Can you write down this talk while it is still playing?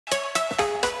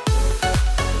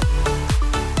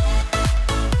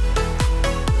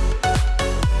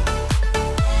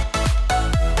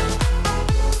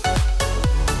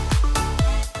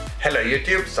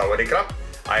YouTube, Sawadee Krap.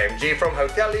 I am G from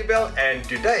Hotel Libel, and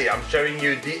today I'm showing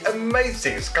you the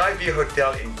amazing Skyview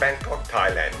Hotel in Bangkok,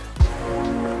 Thailand.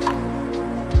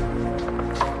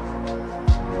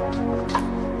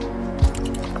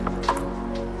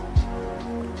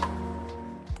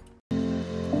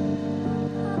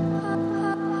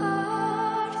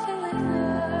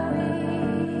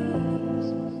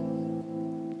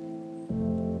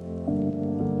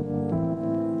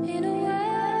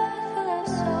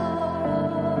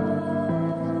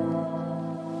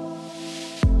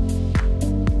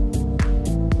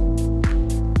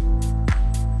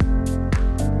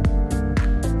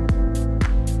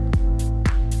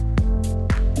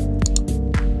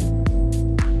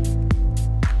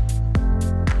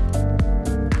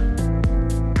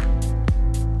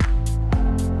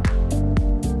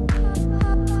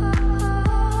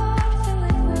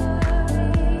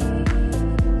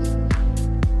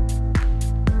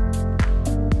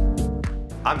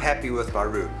 I'm happy with my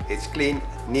room. It's clean,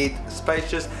 neat,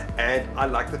 spacious, and I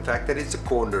like the fact that it's a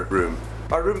corner room.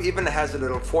 My room even has a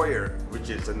little foyer, which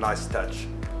is a nice touch.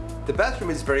 The bathroom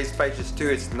is very spacious too.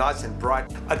 It's nice and bright.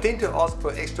 I tend to ask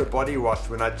for extra body wash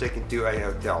when I check into a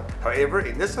hotel. However,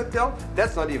 in this hotel,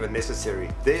 that's not even necessary.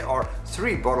 There are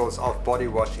 3 bottles of body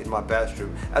wash in my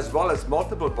bathroom, as well as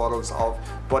multiple bottles of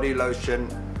body lotion,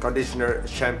 conditioner,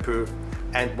 shampoo,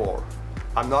 and more.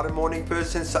 I'm not a morning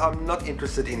person, so I'm not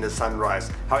interested in the sunrise.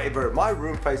 However, my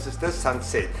room faces the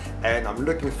sunset, and I'm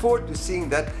looking forward to seeing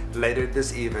that later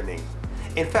this evening.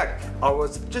 In fact, I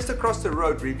was just across the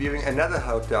road reviewing another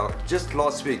hotel just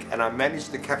last week, and I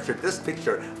managed to capture this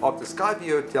picture of the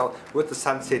Skyview Hotel with the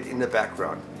sunset in the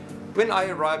background. When I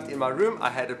arrived in my room, I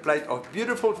had a plate of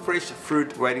beautiful fresh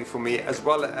fruit waiting for me, as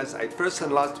well as a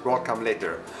personalized welcome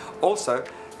letter. Also,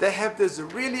 they have this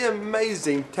really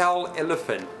amazing towel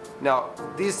elephant. Now,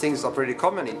 these things are pretty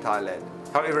common in Thailand.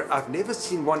 However, I've never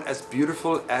seen one as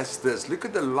beautiful as this. Look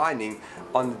at the lining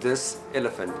on this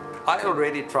elephant. I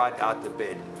already tried out the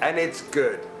bed, and it's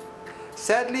good.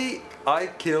 Sadly, I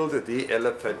killed the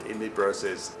elephant in the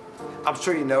process. I'm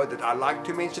sure you know that I like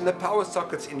to mention the power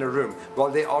sockets in the room.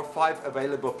 Well, there are 5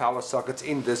 available power sockets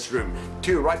in this room.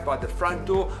 2 right by the front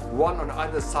door, 1 on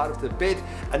either side of the bed,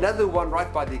 another one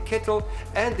right by the kettle,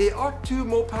 and there are 2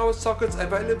 more power sockets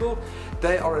available.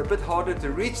 They are a bit harder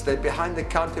to reach. They're behind the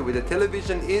counter where the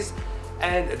television is,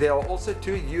 and there are also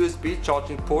 2 USB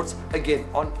charging ports, again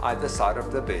on either side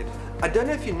of the bed. I don't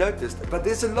know if you noticed, but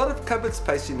there's a lot of cupboard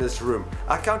space in this room.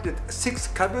 I counted 6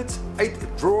 cupboards, 8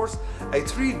 drawers, a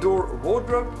 3-door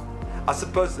wardrobe. I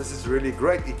suppose this is really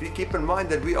great if you keep in mind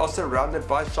that we are surrounded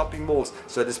by shopping malls,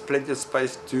 so there's plenty of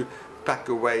space to pack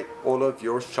away all of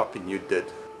your shopping you did.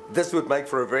 This would make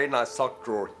for a very nice sock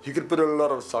drawer. You could put a lot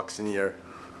of socks in here.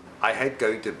 I hate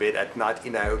going to bed at night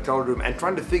in a hotel room and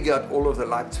trying to figure out all of the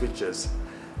light switches.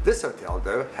 This hotel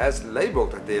though has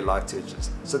labeled their light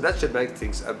switches, so that should make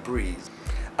things a breeze.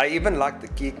 I even like the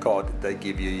key card they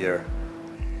give you here.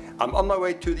 I'm on my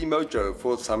way to the Mojjo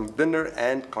for some dinner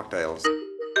and cocktails.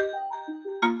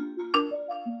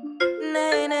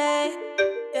 Nay, nay.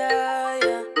 Yeah,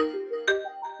 yeah.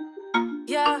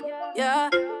 Yeah, yeah.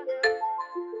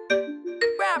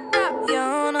 Rap, rap.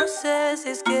 Yo no sé si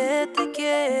es que te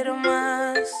quiero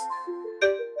más.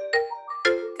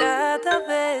 Cada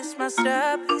vez más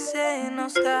rápido se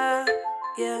nos da,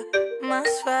 yeah, más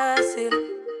fácil.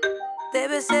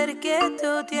 Debe ser que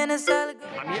tú tienes algo.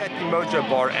 I'm here at the Mojjo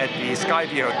Bar at the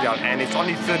Skyview Hotel, and it's on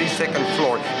the 32nd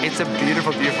floor. It's a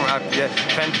beautiful view from up here,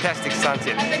 fantastic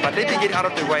sunset. But let me get out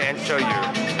of the way and show you.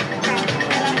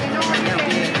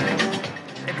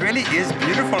 It really is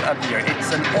beautiful up here.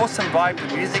 It's an awesome vibe.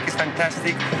 The music is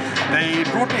fantastic. They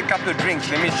brought me a couple of drinks.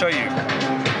 Let me show you.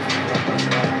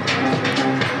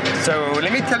 So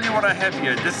let me tell you what I have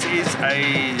here. This is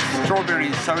a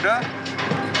strawberry soda.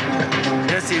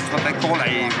 This is what they call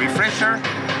a refresher.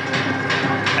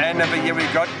 And over here we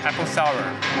got apple sour.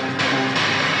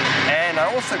 And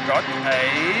I also got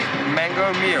a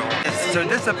mango meal. So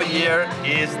this over here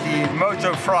is the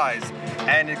Mojjo fries.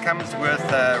 And it comes with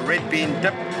a red bean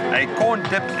dip, a corn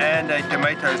dip, and a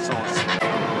tomato sauce.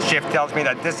 Chef tells me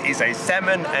that this is a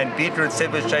salmon and beetroot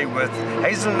ceviche with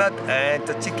hazelnut and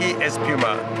tzatziki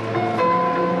espuma.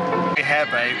 We have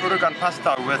a urugan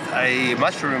pasta with a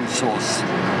mushroom sauce.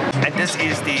 And this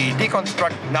is the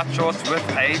deconstruct nachos with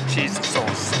a cheese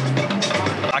sauce.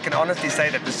 I can honestly say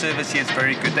that the service here is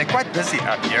very good. They're quite busy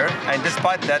up here, and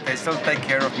despite that, they still take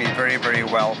care of me very, very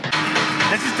well.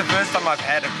 This is the first time I've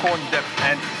had a corn dip,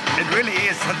 and it really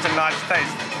is such a nice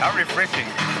taste. How refreshing.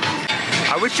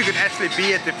 I wish you could actually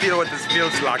be here to feel what this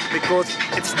feels like, because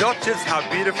it's not just how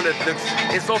beautiful it looks,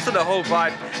 it's also the whole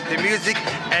vibe. the music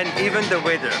and even the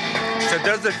weather. So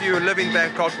those of you who live in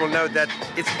Bangkok will know that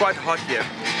it's quite hot here.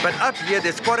 But up here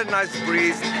there's quite a nice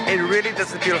breeze. It really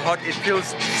doesn't feel hot, it feels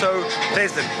so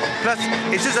pleasant. Plus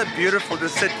it's just beautiful to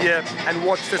sit here and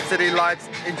watch the city lights,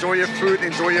 enjoy your food,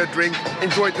 enjoy your drink,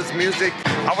 enjoy this music.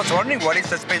 I was wondering what is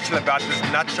so special about this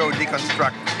nacho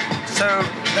deconstruct. So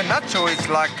the nacho is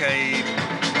like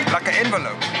an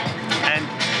envelope, and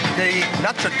the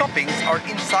nacho toppings are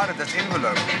inside of this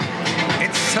envelope.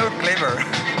 It's so clever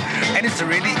and it's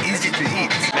really easy to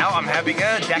eat. Now I'm having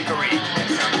a daiquiri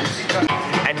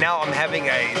and now I'm having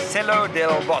a Cello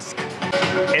del Bosque.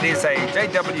 It is a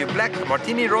JW Black,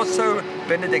 Martini Rosso,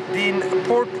 Benedictine,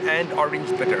 port and orange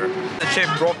bitter. The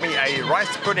chef brought me a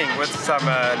rice pudding with some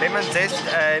lemon zest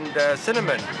and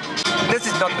cinnamon. This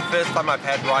is not the first time I've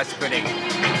had rice pudding,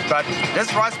 but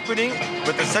this rice pudding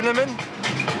with the cinnamon,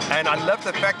 and I love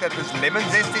the fact that there's lemon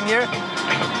zest in here,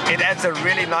 it adds a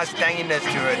really nice tanginess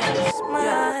to it.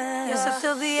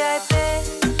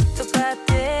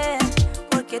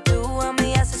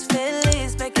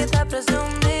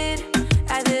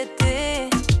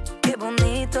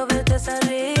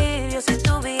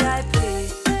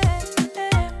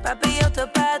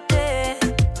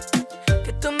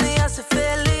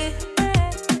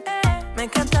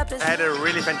 I had a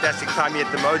really fantastic time here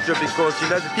at the Mojjo because, you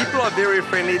know, the people are very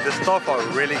friendly, the staff are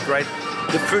really great,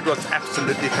 the food was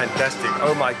absolutely fantastic,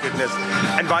 oh my goodness.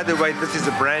 And by the way, this is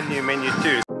a brand new menu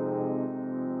too.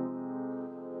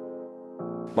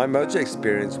 My Mojjo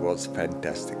experience was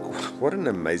fantastic. What an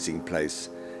amazing place.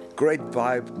 Great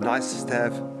vibe, nice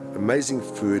staff, amazing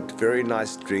food, very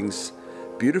nice drinks,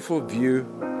 beautiful view.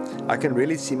 I can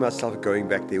really see myself going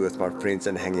back there with my friends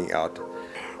and hanging out.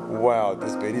 Wow,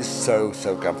 this bed is so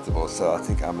comfortable. So I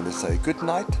think I'm going to say good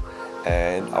night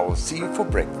and I will see you for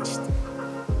breakfast.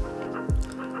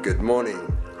 Good morning.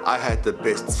 I had the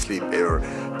best sleep ever.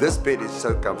 This bed is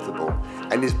so comfortable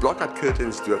and these blackout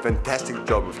curtains do a fantastic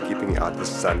job of keeping out the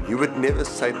sun. You would never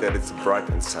say that it's a bright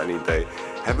and sunny day.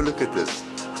 Have a look at this.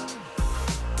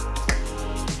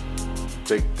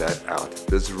 Check that out.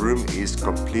 This room is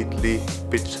completely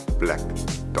pitch black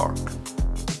dark.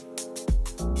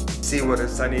 See what a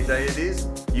sunny day it is?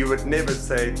 You would never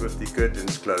say it with the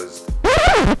curtains closed.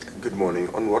 Good morning.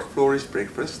 On what floor is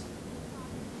breakfast?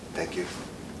 Thank you.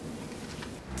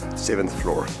 7th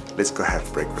floor. Let's go have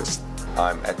breakfast.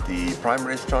 I'm at the Prime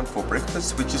Restaurant for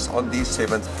breakfast, which is on the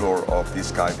 7th floor of the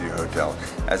Skyview Hotel.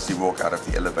 As you walk out of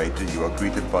the elevator, you are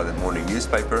greeted by the morning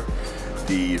newspaper.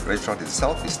 The restaurant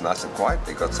itself is nice and quiet.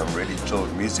 They got some really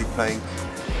chilled music playing.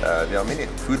 There are many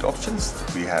food options.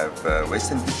 We have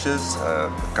Western dishes,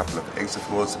 a couple of eggs of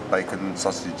course, bacon,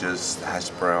 sausages, hash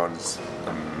browns,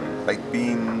 baked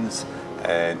beans,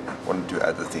 and one or two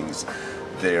other things.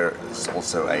 There is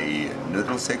also a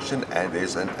noodle section and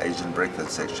there's an Asian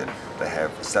breakfast section. They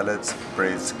have salads,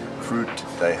 breads, fruit,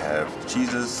 they have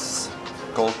cheeses,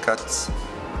 cold cuts,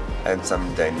 and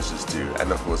some Danishes too,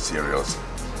 and of course cereals.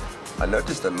 I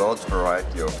noticed a large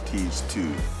variety of teas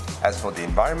too. As for the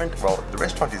environment, well, the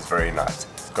restaurant is very nice.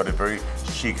 It's got a very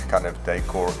chic kind of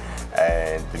decor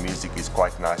and the music is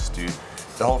quite nice too.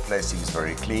 The whole place seems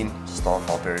very clean, staff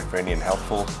are very friendly and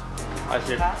helpful. Hi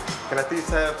chef, can I please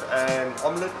have an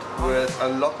omelette with a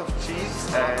lot of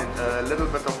cheese and a little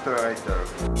bit of tomato?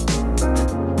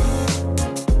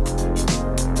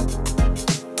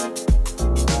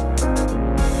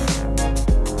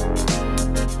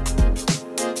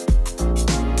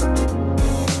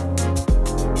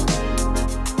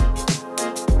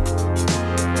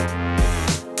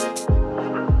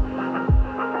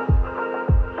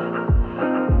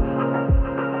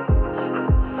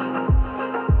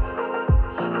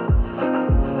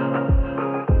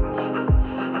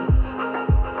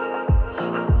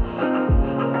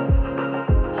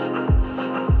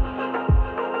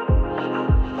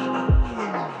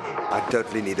 I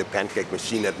totally need a pancake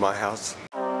machine at my house.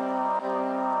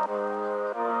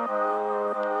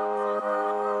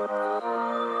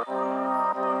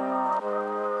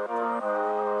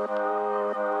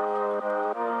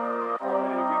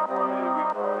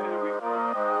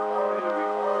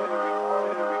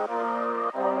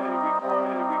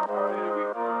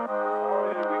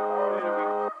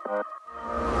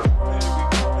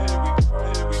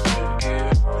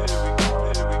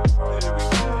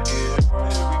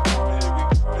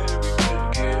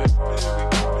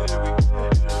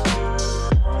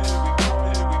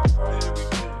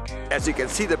 As you can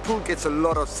see, the pool gets a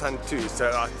lot of sun too,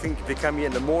 so I think if you come here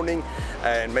in the morning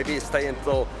and maybe stay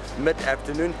until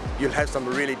mid-afternoon, you'll have some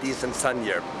really decent sun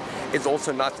here. It's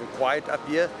also nice and quiet up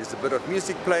here. There's a bit of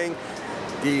music playing.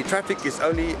 The traffic is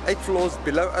only 8 floors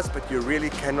below us, but you really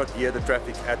cannot hear the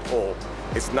traffic at all.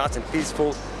 It's nice and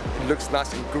peaceful, it looks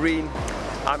nice and green.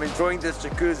 I'm enjoying this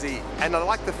jacuzzi, and I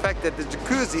like the fact that the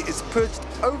jacuzzi is perched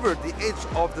over the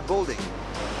edge of the building.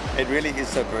 It really is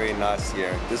so very nice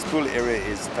here. This pool area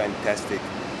is fantastic.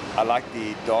 I like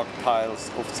the dark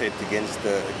tiles offset against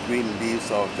the green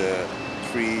leaves of the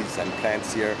trees and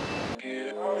plants here.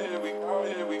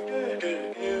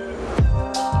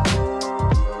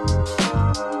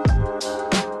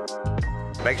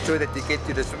 Make sure that you get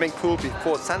to the swimming pool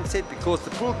before sunset because the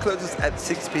pool closes at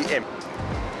 6 p.m.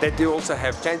 They do also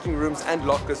have changing rooms and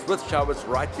lockers with showers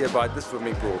right here by the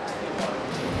swimming pool.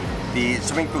 The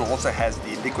swimming pool also has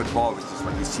the liquid bar, which is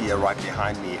what you see here right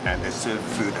behind me, and they serve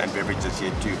food and beverages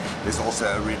here too. There's also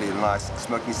a really nice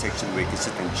smoking section where you can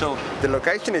sit and chill. The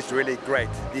location is really great.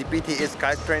 The BTS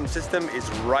SkyTrain system is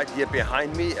right here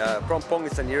behind me. Prompong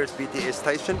is the nearest BTS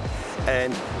station,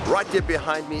 and right here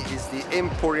behind me is the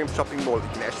Emporium shopping mall. You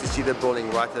can actually see the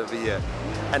building right over here,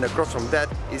 and across from that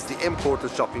is the M-Quarter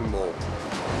shopping mall.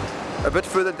 A bit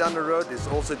further down the road is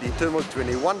also the Terminal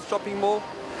 21 shopping mall,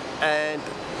 and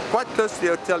quite close to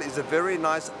the hotel is a very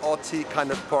nice artsy kind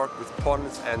of park with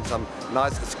ponds and some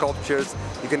nice sculptures.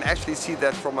 You can actually see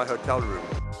that from my hotel room.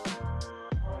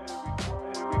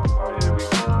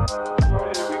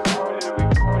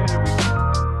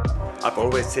 I've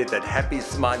always said that happy,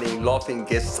 smiling, laughing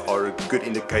guests are a good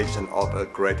indication of a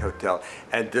great hotel,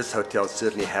 and this hotel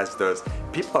certainly has those.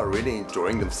 People are really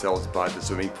enjoying themselves by the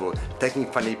swimming pool, taking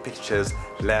funny pictures,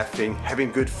 laughing,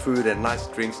 having good food and nice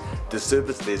drinks. The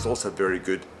service there is also very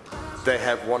good. They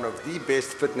have one of the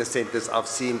best fitness centers I've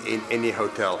seen in any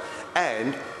hotel,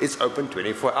 and it's open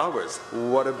 24 hours.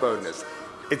 What a bonus.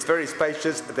 It's very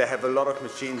spacious. They have a lot of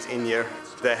machines in here.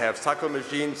 They have cycle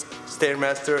machines,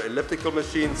 Stairmaster, elliptical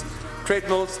machines,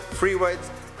 treadmills, free weights,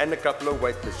 and a couple of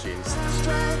weight machines.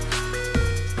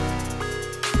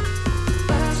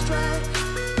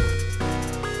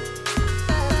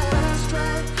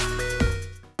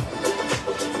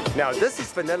 Now this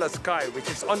is Vanilla Sky, which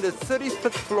is on the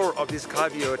 35th floor of the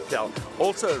Skyview Hotel.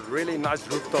 Also a really nice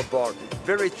rooftop bar.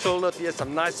 Very chilled up here,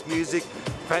 some nice music.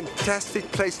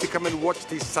 Fantastic place to come and watch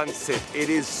the sunset. It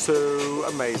is so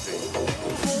amazing.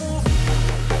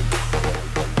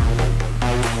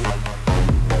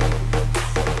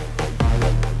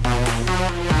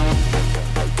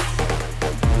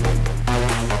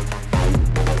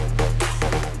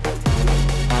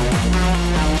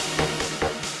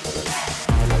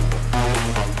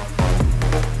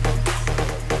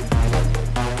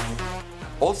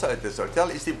 Also at this hotel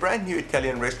is the brand new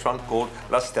Italian restaurant called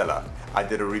La Stella. I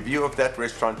did a review of that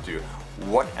restaurant too.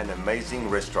 What an amazing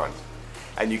restaurant.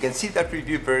 And you can see that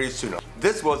review very soon.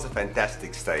 This was a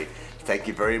fantastic stay. Thank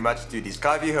you very much to the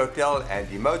Skyview Hotel and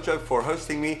the Mojjo for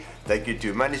hosting me. Thank you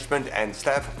to management and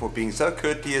staff for being so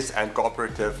courteous and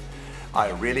cooperative.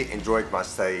 I really enjoyed my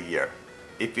stay here.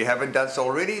 If you haven't done so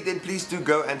already, then please do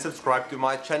go and subscribe to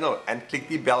my channel and click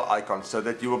the bell icon so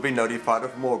that you will be notified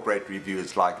of more great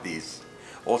reviews like these.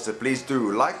 Also, please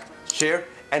do like, share,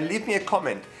 and leave me a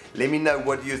comment. Let me know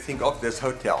what you think of this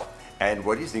hotel and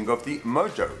what you think of the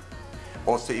Mojjo.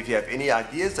 Also, if you have any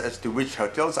ideas as to which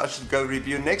hotels I should go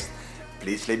review next,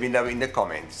 please let me know in the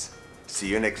comments. See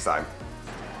you next time.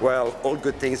 Well, all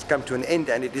good things come to an end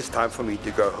and it is time for me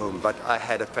to go home, but I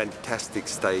had a fantastic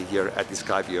stay here at the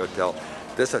Skyview Hotel.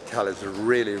 This hotel has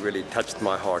really touched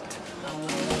my heart.